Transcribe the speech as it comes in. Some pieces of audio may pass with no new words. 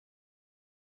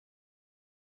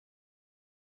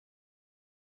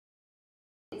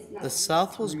The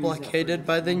South was blockaded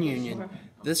by the Union.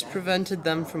 This prevented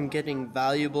them from getting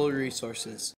valuable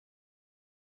resources.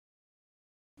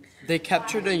 They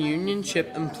captured a Union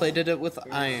ship and plated it with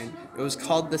iron. It was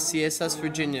called the CSS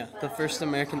Virginia, the first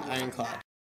American ironclad.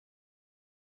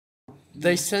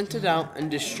 They sent it out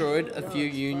and destroyed a few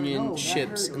Union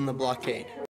ships in the blockade.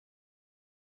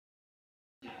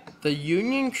 The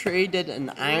Union created an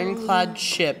ironclad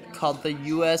ship called the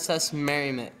USS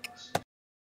Merrimack.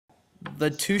 The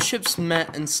two ships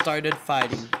met and started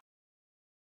fighting.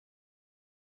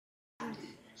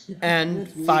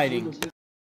 And fighting.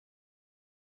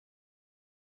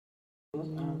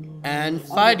 And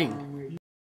fighting.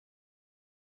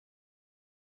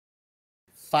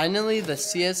 Finally, the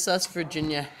CSS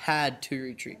Virginia had to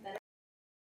retreat.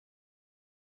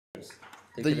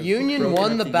 The Union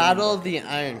won the Battle of the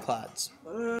Ironclads.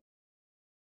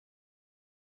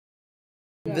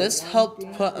 This helped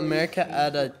put America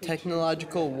at a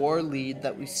technological war lead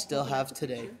that we still have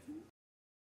today.